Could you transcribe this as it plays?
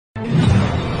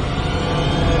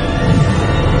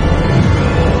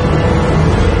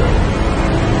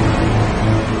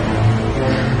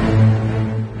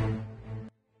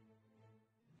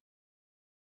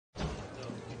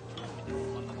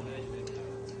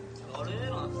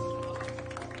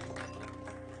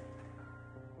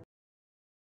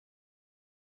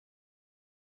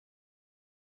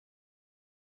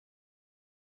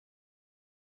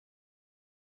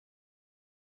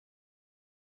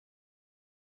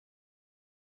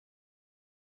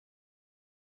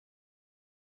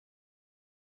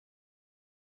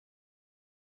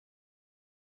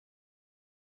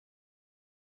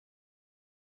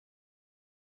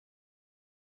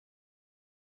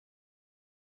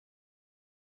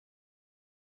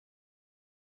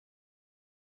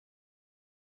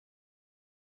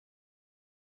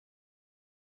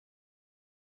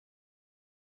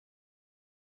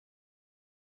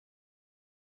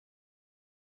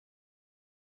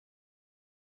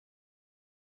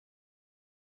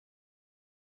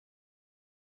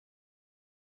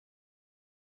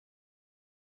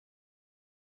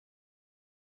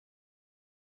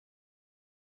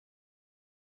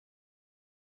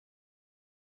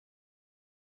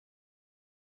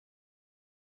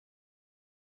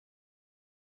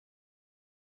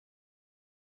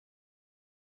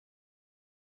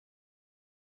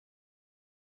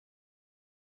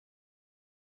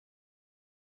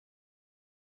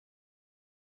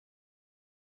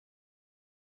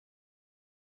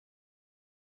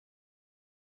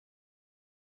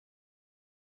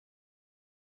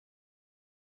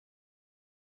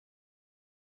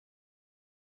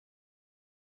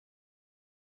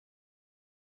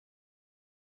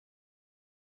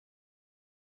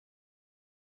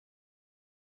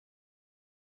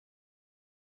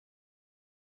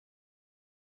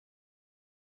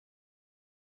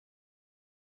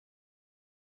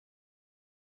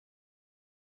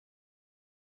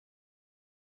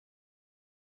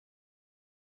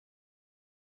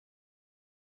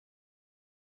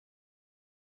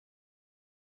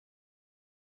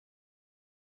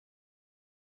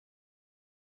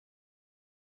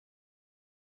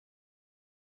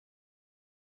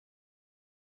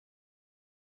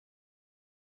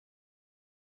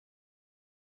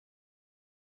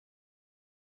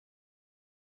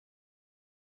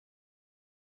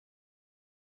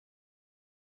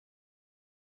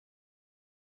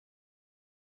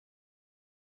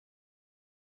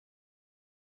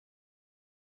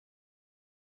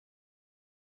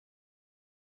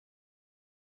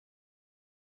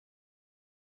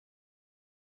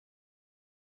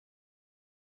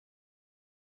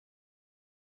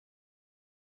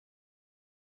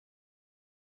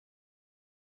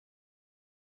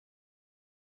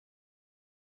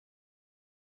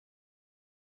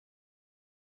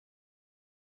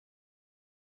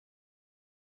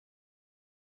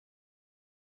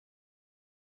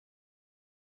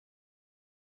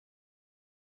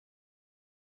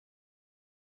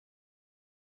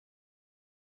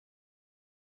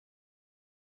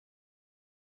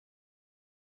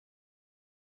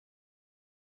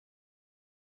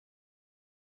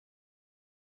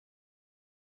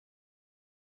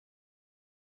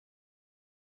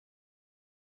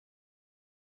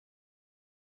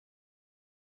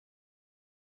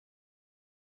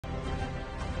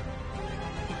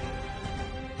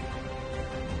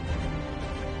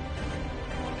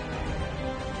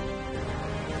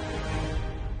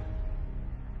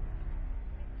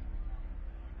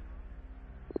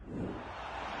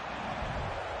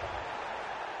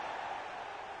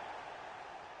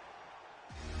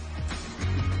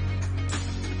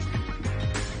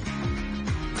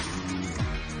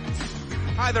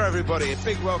Hi there, everybody. A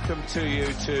big welcome to you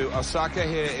to Osaka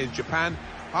here in Japan.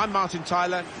 I'm Martin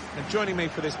Tyler, and joining me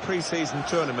for this pre-season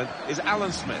tournament is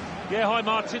Alan Smith. Yeah, hi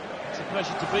Martin. It's a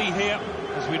pleasure to be here.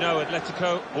 As we know,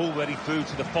 Atletico already through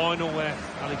to the final where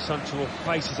Alex Hunter will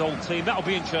face his old team. That'll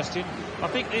be interesting. I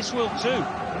think this will too.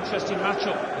 Interesting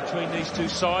matchup between these two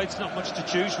sides. Not much to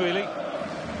choose, really.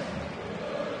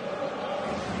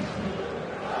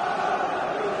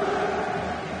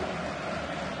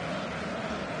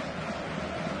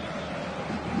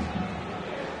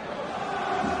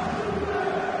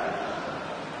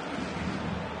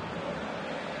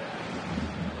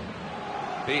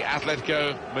 The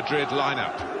Atletico Madrid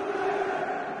lineup.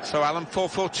 So, Alan,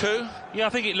 4-4-2? Yeah, I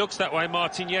think it looks that way,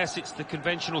 Martin. Yes, it's the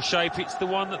conventional shape. It's the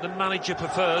one that the manager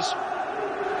prefers.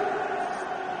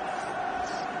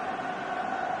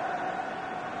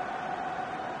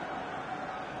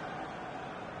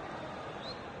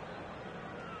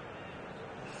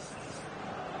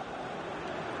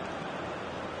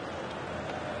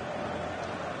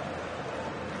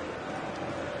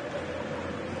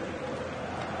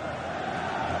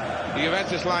 The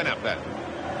Juventus lineup then.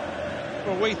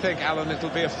 Well, we think, Alan, it'll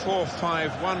be a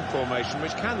 4-5-1 formation,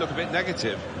 which can look a bit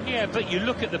negative. Yeah, but you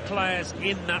look at the players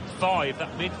in that five,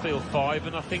 that midfield five,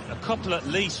 and I think a couple at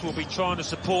least will be trying to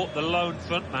support the lone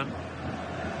frontman.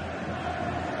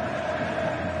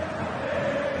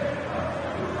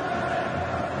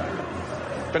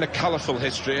 Been a colourful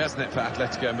history, hasn't it, for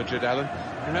Atletico Madrid, Alan?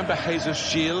 Remember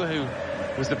Jesus Gil, who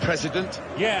was the president?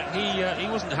 Yeah, he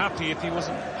wasn't happy if he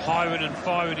wasn't hiring and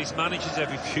firing his managers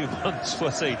every few months,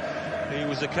 was he? He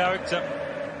was a character.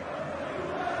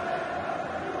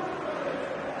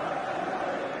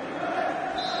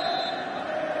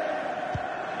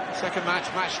 Second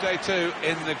match, match day 2,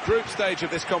 in the group stage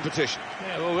of this competition.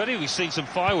 Yeah, already we've seen some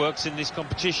fireworks in this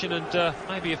competition and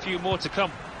maybe a few more to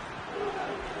come.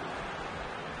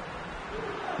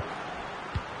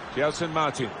 Gelson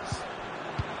Martins.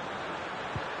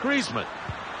 Griezmann.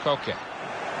 Koke.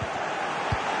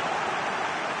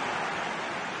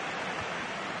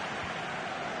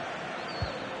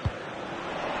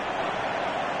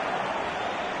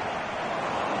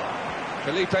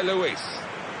 Felipe Luis.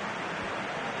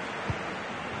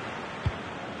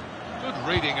 Good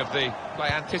reading of the play,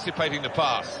 anticipating the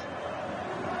pass.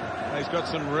 He's got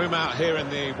some room out here in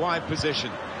the wide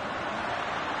position.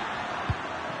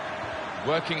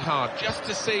 Working hard just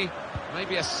to see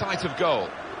maybe a sight of goal.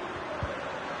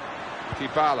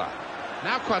 Dybala.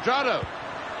 Now Cuadrado.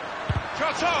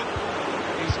 Shot on!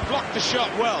 He's blocked the shot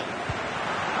well.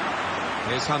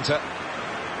 Here's Hunter.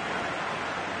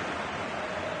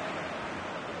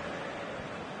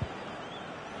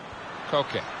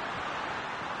 Koke.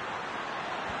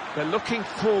 They're looking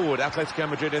forward, Atletico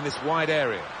Madrid, in this wide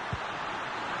area.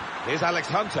 Here's Alex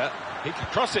Hunter. He can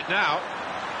cross it now.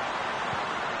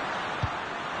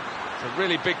 It's a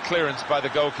really big clearance by the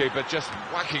goalkeeper, just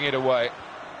whacking it away.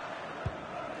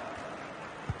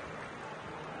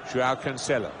 Joao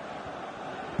Cancelo.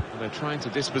 And they're trying to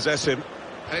dispossess him.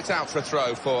 And it's out for a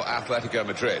throw for Atletico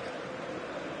Madrid.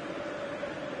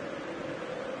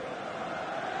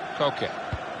 Koke.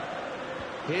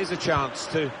 Here's a chance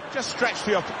to just stretch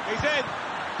the He's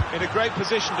in a great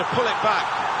position to pull it back.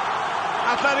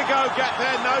 Atletico get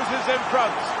their noses in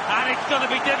front. And it's going to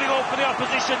be difficult for the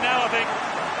opposition now, I think.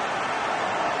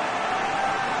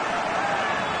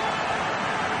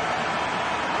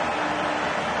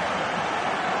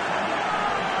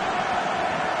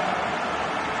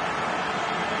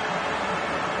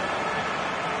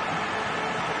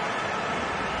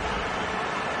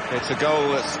 It's a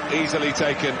goal that's easily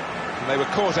taken. And they were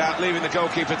caught out, leaving the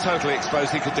goalkeeper totally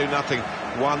exposed. He could do nothing.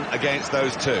 One against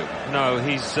those two. No,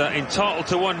 he's entitled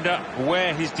to wonder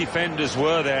where his defenders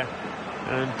were there.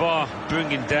 And bar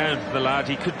bringing down the lad,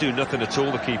 he could do nothing at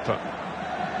all, the keeper.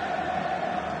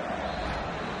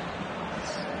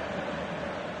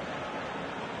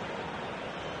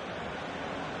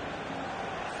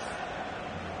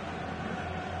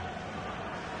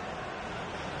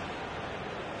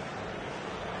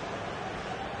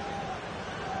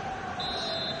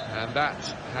 And that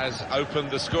has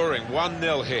opened the scoring.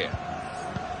 1-0 here.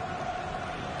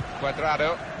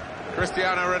 Cuadrado.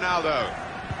 Cristiano Ronaldo.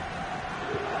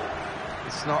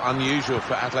 It's not unusual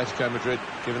for Atletico Madrid,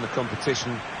 given the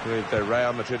competition with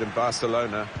Real Madrid and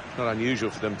Barcelona. It's not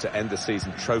unusual for them to end the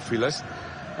season trophyless.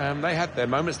 They had their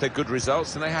moments, their good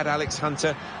results, and they had Alex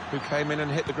Hunter, who came in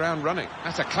and hit the ground running.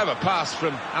 That's a clever pass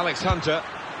from Alex Hunter.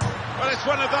 Well, it's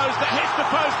one of those that hits the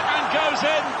post and goes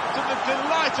in, to the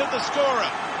delight of the scorer.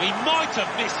 He might have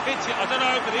mishit it, I don't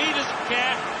know, but he doesn't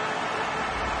care.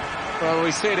 Well, we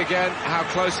see it again, how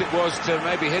close it was to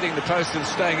maybe hitting the post and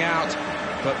staying out.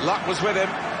 But luck was with him.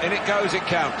 In it goes, it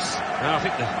counts. Now, I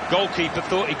think the goalkeeper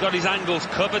thought he got his angles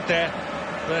covered there,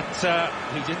 but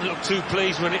he didn't look too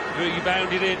pleased when it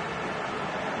rebounded in.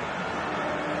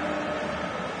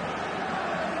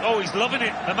 Oh, he's loving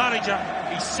it, the manager.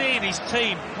 He's seeing his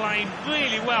team playing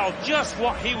really well, just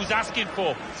what he was asking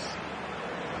for.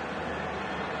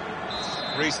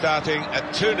 Restarting at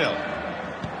 2-0.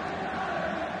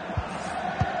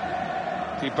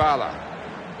 Dybala.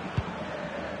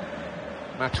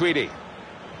 Matuidi.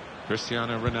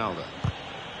 Cristiano Ronaldo.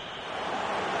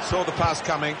 Saw the pass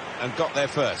coming and got there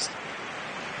first.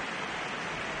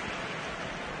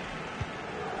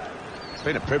 It's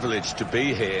been a privilege to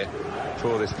be here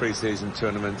for this pre-season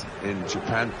tournament in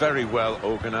Japan. Very well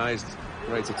organised,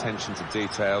 great attention to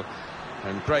detail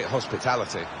and great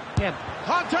hospitality. Yeah.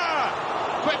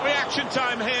 Hunter! Quick reaction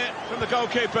time here from the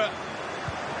goalkeeper.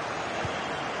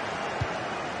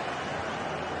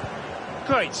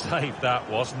 Great save that,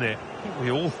 wasn't it? I think we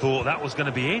all thought that was going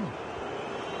to be in.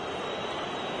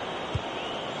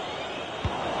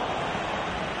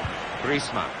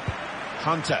 Griezmann.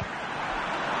 Hunter.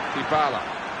 Dybala.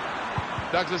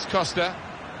 Douglas Costa.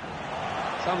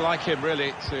 It's unlike him,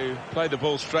 really, to play the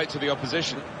ball straight to the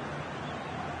opposition.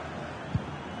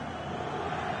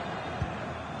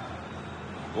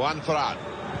 Juan Ferran.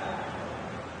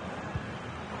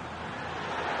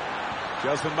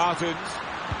 Gelson Martins.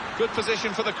 Good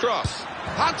position for the cross.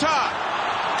 Hunter!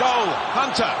 Goal,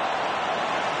 Hunter.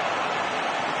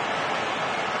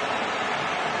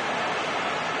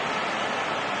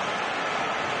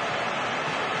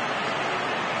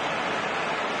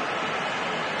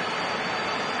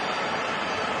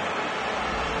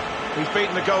 He's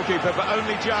beaten the goalkeeper, but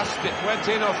only just. It went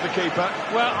in off the keeper.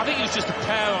 Well, I think it was just a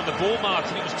pair on the ball,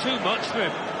 Martin. It was too much for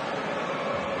him.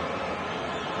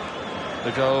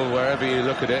 The goal, wherever you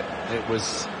look at it, it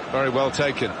was very well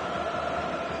taken.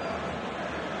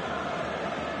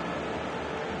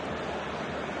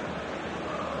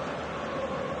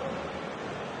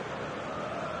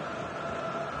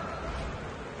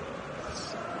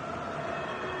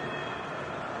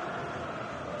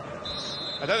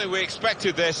 I don't think we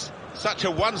expected this. Such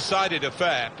a one-sided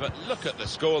affair, but look at the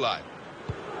scoreline.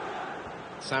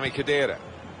 Sami Khedira.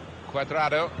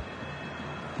 Cuadrado.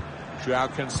 Joao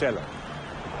Cancelo.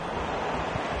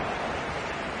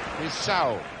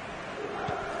 Sao.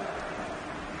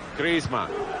 Griezmann.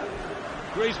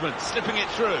 Griezmann slipping it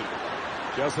through.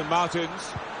 Gelson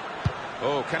Martins.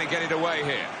 Oh, can he get it away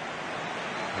here?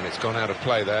 And it's gone out of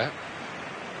play there.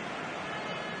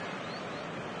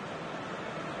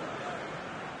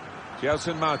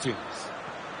 Gelson Martins.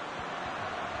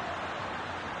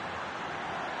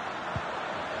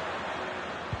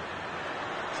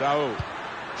 So,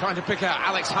 trying to pick out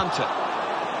Alex Hunter.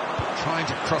 Trying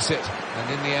to cross it,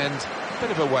 and in the end, a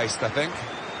bit of a waste, I think.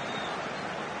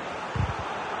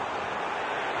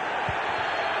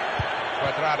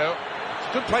 Cuadrado. It's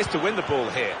a good place to win the ball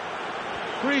here.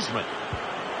 Griezmann.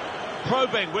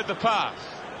 Probing with the pass.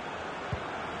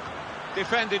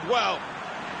 Defended well.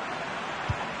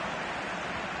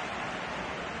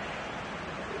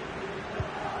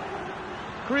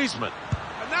 Griezmann.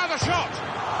 And now the shot!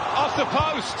 Off the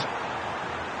post!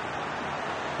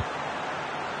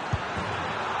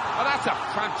 Oh, that's a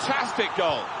fantastic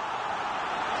goal.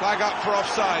 Flag up for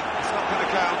offside. It's not going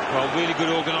to count. Well, really good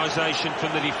organisation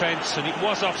from the defence, and it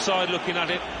was offside looking at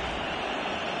it.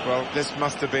 Well, this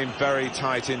must have been very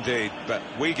tight indeed, but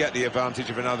we get the advantage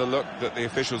of another look that the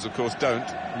officials, of course, don't.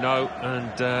 No,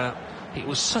 and it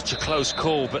was such a close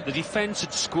call, but the defence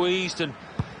had squeezed and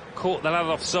caught the lad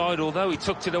offside, although he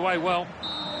tucked it away well.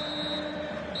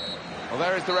 Well,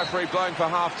 there is the referee blowing for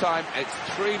half-time. It's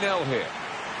 3-0 here.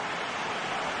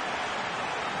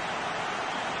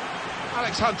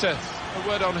 Alex Hunter, a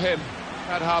word on him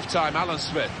at half-time. Alan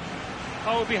Smith.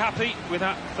 I would be happy with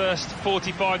that first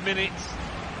 45 minutes.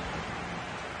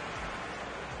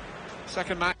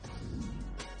 Second match.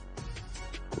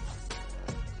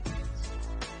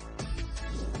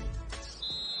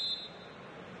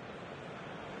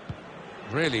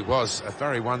 Really was a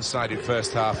very one-sided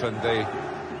first half, and the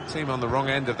team on the wrong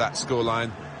end of that scoreline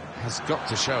has got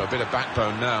to show a bit of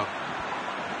backbone now.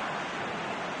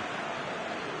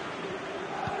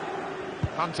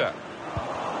 Hunter.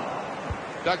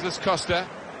 Douglas Costa.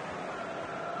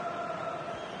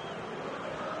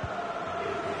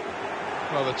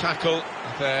 Well, the tackle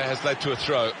there has led to a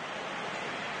throw.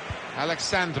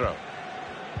 Alexandro.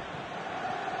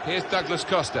 Here's Douglas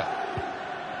Costa.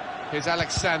 Here's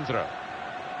Alexandro.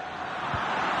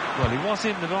 Well, he was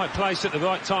in the right place at the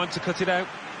right time to cut it out.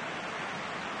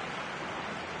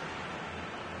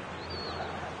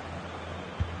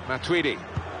 Matuidi.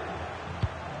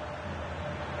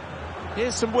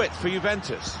 Here's some width for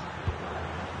Juventus.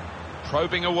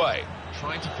 Probing away,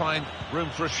 trying to find room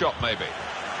for a shot maybe.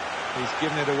 He's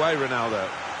given it away, Ronaldo.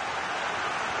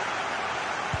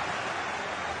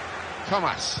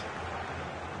 Thomas.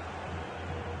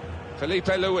 Felipe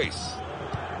Luis.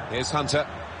 Here's Hunter.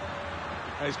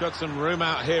 He's got some room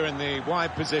out here in the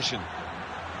wide position.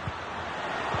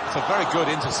 It's a very good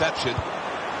interception.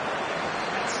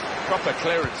 Proper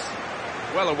clearance.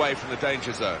 Well away from the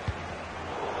danger zone.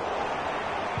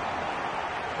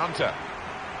 Hunter.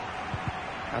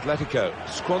 Atletico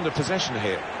squander possession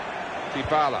here.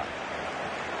 Dybala.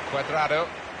 Cuadrado.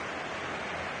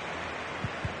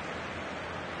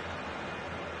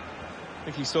 I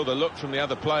think he saw the look from the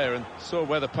other player and saw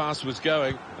where the pass was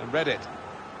going and read it.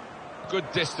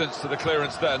 Good distance to the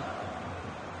clearance then.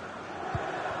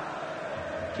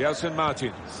 Gelson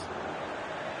Martins.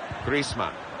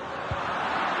 Griezmann.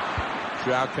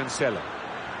 Joao Cancelo.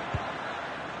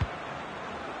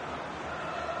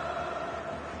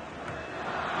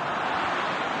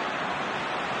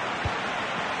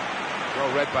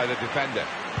 Well read by the defender.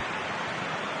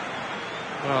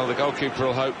 Well, the goalkeeper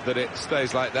will hope that it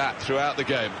stays like that throughout the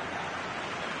game.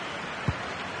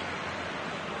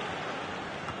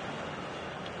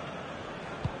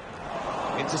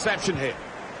 Interception here.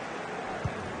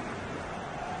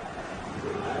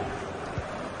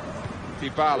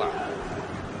 Dybala.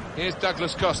 Here's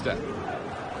Douglas Costa.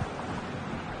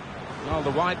 Well,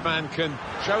 the wide man can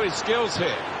show his skills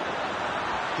here.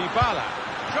 Dybala.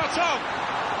 Shot on!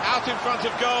 Out in front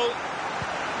of goal.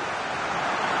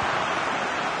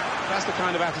 That's the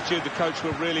kind of attitude the coach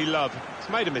will really love. He's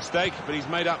made a mistake, but he's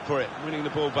made up for it, winning the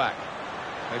ball back.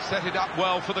 They've set it up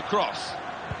well for the cross.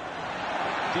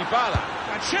 Dybala,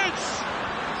 and shoots!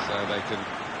 So they can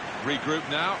regroup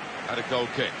now at a goal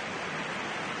kick.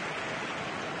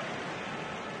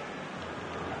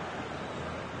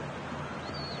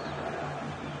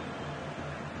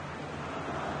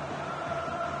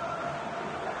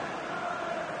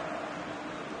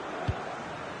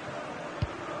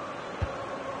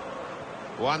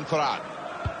 Juan Ferran.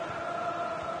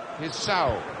 Here's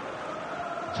Saul.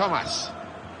 Thomas.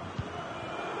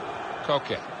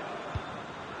 Koke.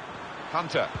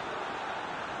 Hunter.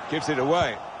 Gives it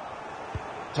away.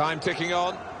 Time ticking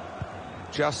on.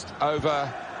 Just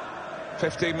over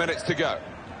 15 minutes to go.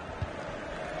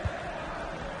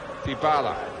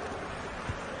 Dybala.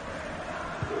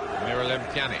 Miralem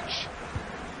Pjanic.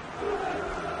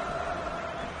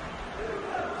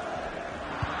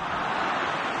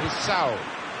 Here's Saul.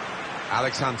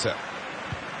 Alex Hunter.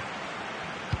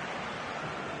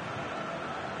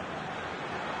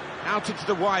 Out into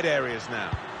the wide areas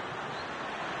now.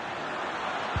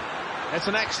 It's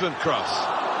an excellent cross.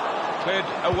 Cleared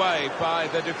away by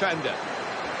the defender.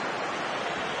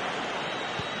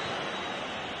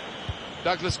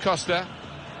 Douglas Costa.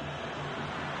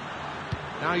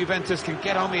 Now Juventus can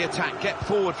get on the attack, get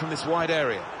forward from this wide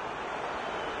area.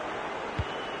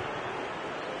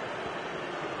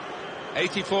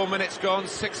 84 minutes gone,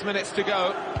 6 minutes to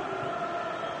go.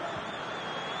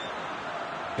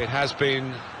 It has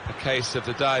been a case of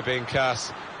the die being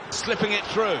cast, slipping it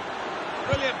through.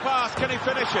 Brilliant pass, can he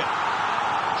finish it?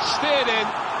 Steered in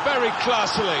very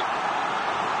classily.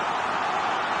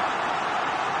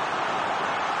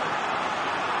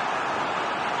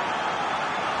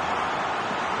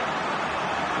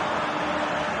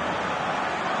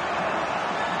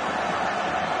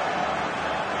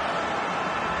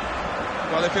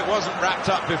 Well, if it wasn't wrapped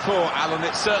up before, Alan,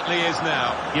 it certainly is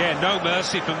now. Yeah, no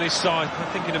mercy from this side.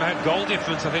 I'm thinking about goal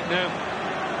difference, I think, now.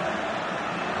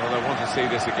 Well, I want to see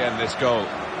this again, this goal.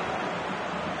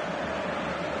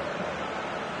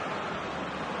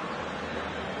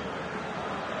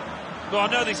 Well, I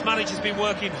know this manager's been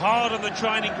working hard on the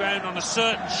training ground on a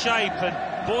certain shape,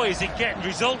 and boy, is he getting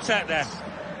results out there.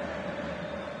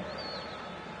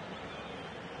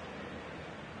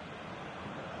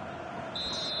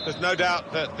 There's no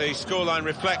doubt that the scoreline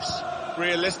reflects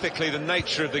realistically the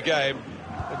nature of the game.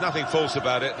 There's nothing false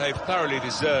about it. They've thoroughly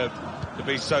deserved to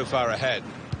be so far ahead.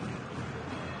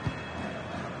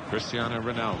 Cristiano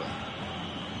Ronaldo.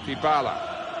 Dybala.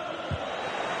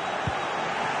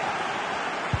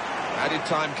 Added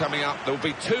time coming up. There will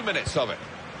be 2 minutes of it.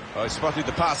 Oh, he spotted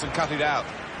the pass and cut it out.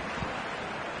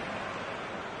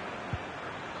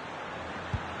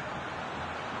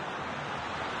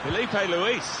 Felipe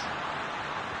Luis.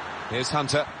 Here's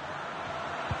Hunter.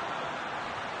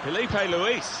 Felipe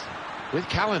Luis with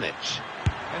Kalinic.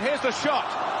 And here's the shot.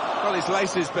 Well, his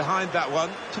laces behind that one.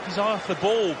 Took his eye off the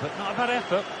ball, but not a bad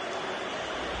effort.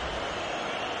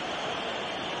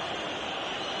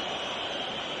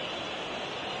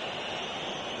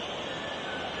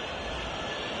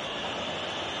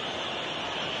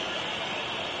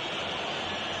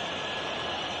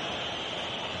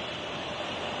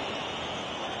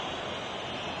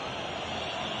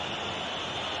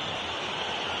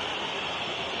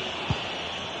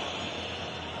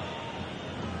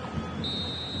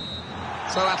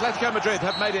 So Atletico Madrid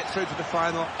have made it through to the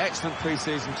final. Excellent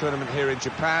pre-season tournament here in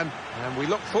Japan, and we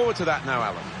look forward to that now,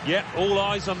 Alan. Yeah, all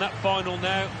eyes on that final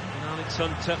now. And Alex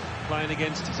Hunter playing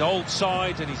against his old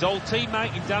side and his old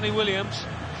teammate in Danny Williams.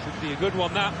 Should be a good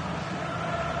one, that.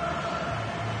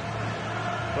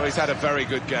 Well, he's had a very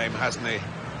good game, hasn't he?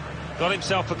 Got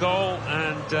himself a goal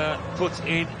and put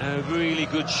in a really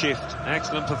good shift.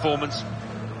 Excellent performance.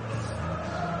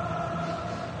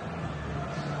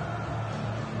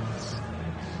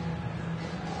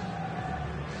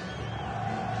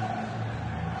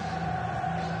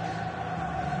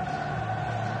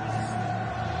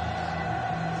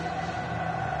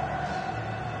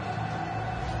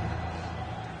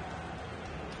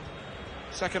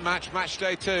 Second match, match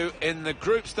day 2, in the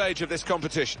group stage of this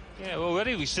competition. Yeah,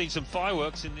 already we've seen some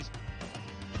fireworks in this.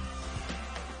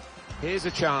 Here's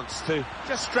a chance to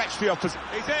just stretch the opposite.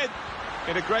 He's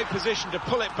in a great position to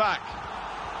pull it back.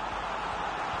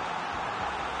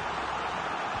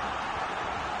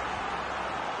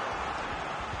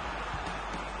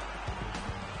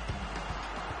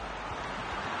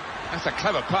 That's a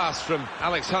clever pass from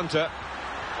Alex Hunter.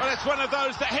 Well, it's one of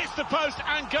those that hits the post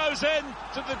and goes in,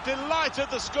 to the delight of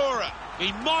the scorer.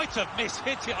 He might have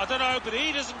mishit it, I don't know, but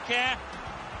he doesn't care.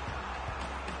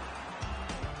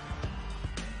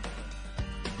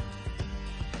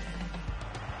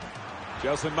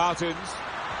 Gelson Martins.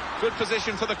 Good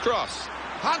position for the cross.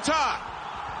 Hunter!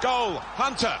 Goal,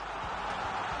 Hunter.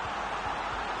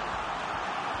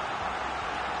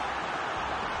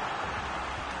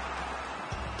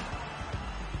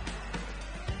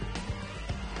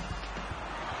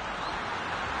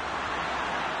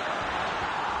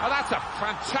 Oh, that's a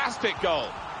fantastic goal.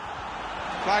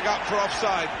 Flag up for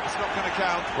offside. It's not going to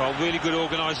count. Well, really good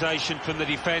organisation from the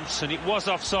defence, and it was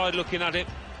offside looking at it.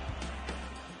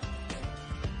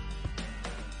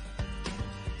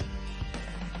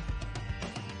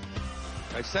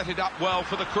 They set it up well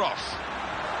for the cross.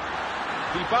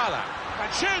 Dybala,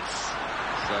 and shoots!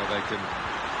 So they can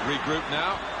regroup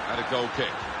now at a goal kick.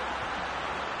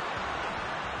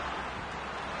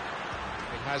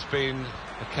 It has been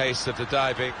a case of the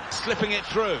diving, slipping it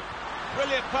through.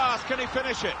 Brilliant pass, can he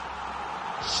finish it?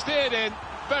 Steered in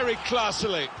very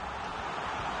classily.